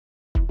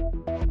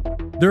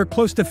There are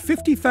close to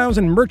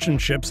 50,000 merchant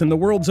ships in the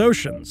world's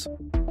oceans.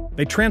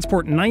 They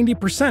transport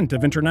 90%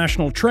 of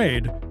international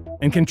trade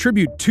and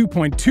contribute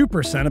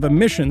 2.2% of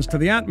emissions to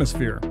the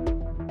atmosphere.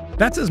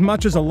 That's as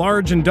much as a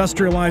large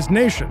industrialized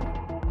nation.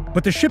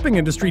 But the shipping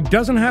industry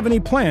doesn't have any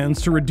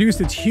plans to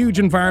reduce its huge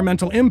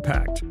environmental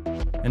impact,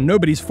 and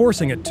nobody's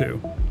forcing it to.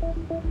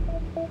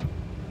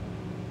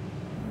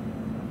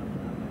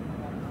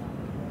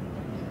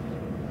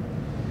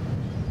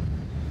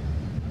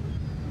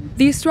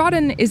 The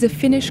Estrada is a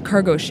Finnish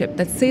cargo ship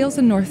that sails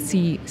the North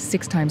Sea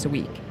 6 times a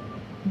week.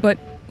 But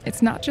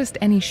it's not just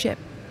any ship.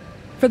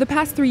 For the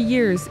past 3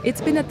 years, it's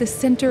been at the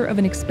center of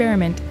an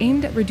experiment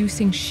aimed at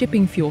reducing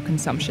shipping fuel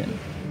consumption.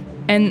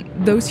 And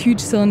those huge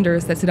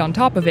cylinders that sit on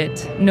top of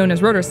it, known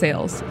as rotor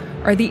sails,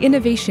 are the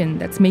innovation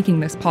that's making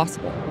this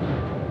possible.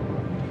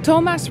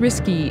 Tuomas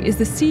Riski is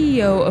the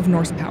CEO of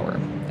Norsepower,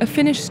 a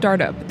Finnish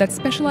startup that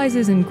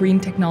specializes in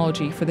green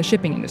technology for the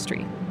shipping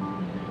industry.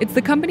 It's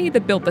the company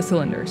that built the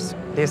cylinders.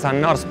 These are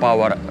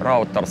Norsepower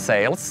rotor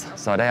sails,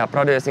 so they are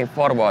producing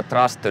forward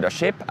thrust to the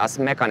ship as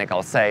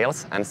mechanical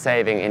sails and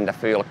saving in the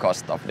fuel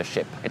cost of the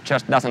ship. It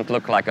just doesn't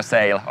look like a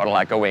sail or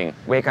like a wing.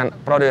 We can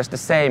produce the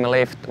same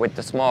lift with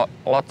a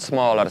lot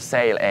smaller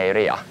sail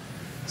area.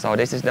 So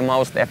this is the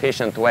most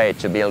efficient way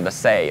to build a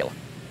sail.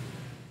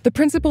 The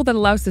principle that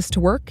allows this to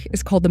work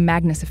is called the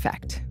Magnus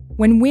Effect.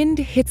 When wind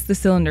hits the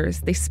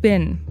cylinders, they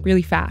spin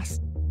really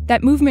fast.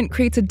 That movement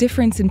creates a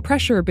difference in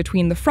pressure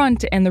between the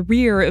front and the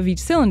rear of each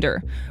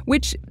cylinder,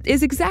 which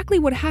is exactly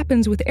what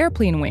happens with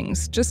airplane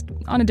wings, just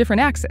on a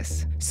different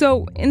axis.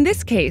 So, in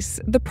this case,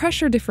 the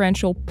pressure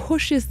differential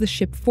pushes the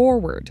ship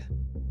forward.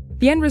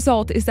 The end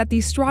result is that the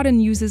Estrada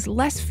uses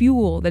less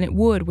fuel than it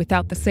would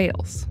without the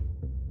sails.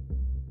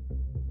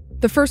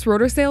 The first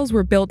rotor sails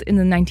were built in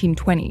the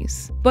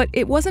 1920s, but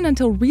it wasn't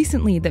until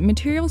recently that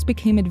materials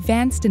became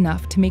advanced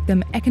enough to make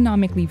them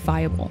economically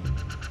viable.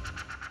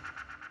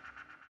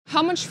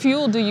 How much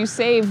fuel do you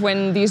save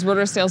when these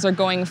rotor sails are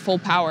going full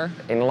power?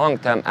 In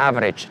long-term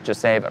average, to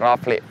save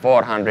roughly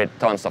 400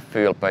 tons of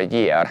fuel per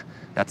year.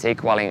 That's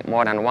equaling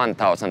more than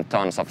 1,000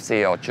 tons of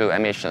CO2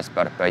 emissions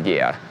per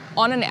year.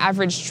 On an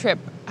average trip,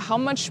 how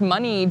much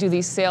money do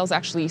these sails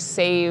actually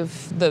save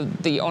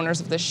the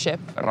owners of the ship?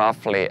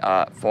 Roughly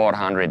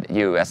 400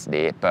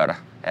 USD per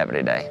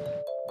every day.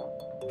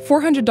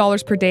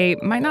 $400 per day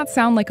might not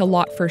sound like a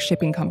lot for a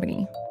shipping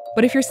company,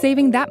 but if you're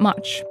saving that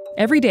much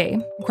every day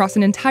across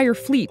an entire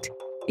fleet,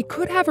 it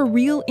could have a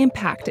real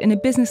impact in a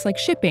business like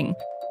shipping,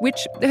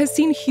 which has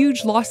seen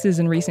huge losses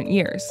in recent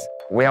years.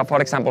 We are, for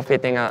example,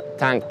 fitting a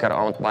tanker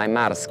owned by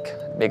Maersk,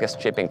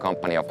 biggest shipping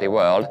company of the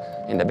world,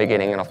 in the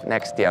beginning of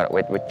next year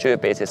with 2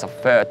 pieces of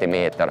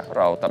 30-meter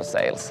rotor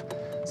sails.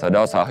 So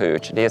those are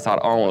huge. These are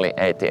only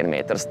 18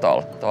 meters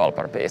tall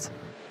per piece.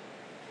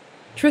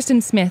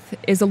 Tristan Smith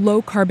is a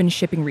low-carbon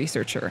shipping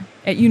researcher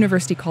at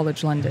University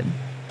College London.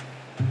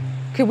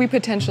 Could we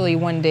potentially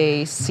one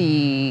day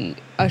see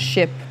a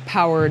ship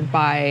powered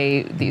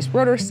by these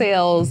rotor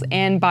sails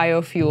and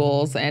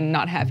biofuels and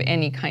not have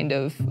any kind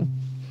of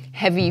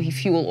heavy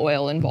fuel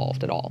oil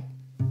involved at all?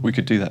 We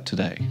could do that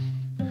today.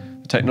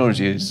 The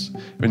technology is,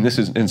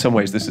 in some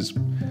ways, this is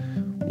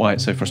why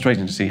it's so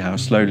frustrating to see how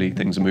slowly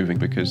things are moving,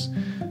 because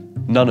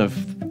none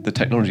of the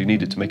technology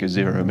needed to make a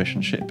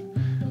zero-emission ship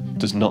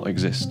does not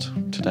exist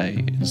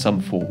today in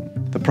some form.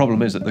 The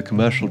problem is that the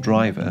commercial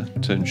driver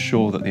to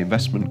ensure that the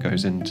investment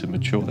goes in to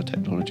mature the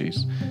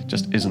technologies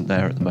just isn't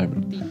there at the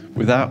moment.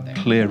 Without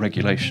clear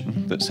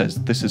regulation that says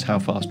this is how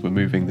fast we're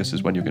moving, this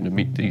is when you're going to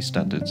meet these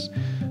standards,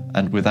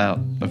 and without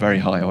a very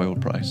high oil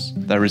price,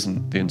 there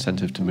isn't the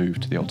incentive to move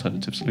to the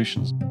alternative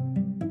solutions.